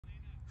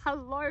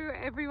Hello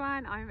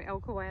everyone, I'm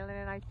Elka Whalan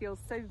and I feel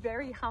so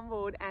very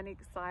humbled and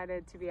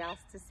excited to be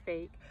asked to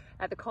speak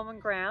at the Common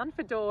Ground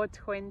for Dual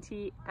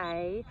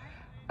 20A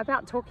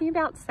about talking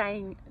about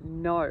saying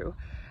no.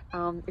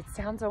 It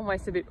sounds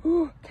almost a bit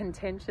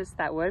contentious,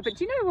 that word, but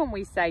do you know when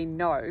we say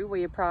no,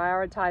 we are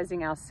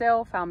prioritising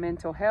ourselves, our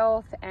mental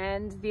health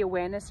and the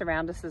awareness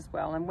around us as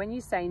well. And when you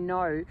say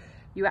no,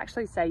 you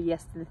actually say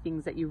yes to the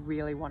things that you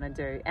really want to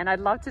do. And I'd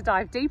love to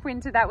dive deeper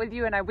into that with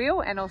you, and I will,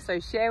 and also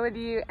share with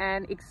you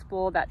and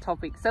explore that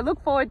topic. So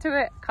look forward to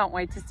it. Can't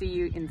wait to see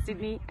you in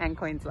Sydney and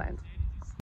Queensland.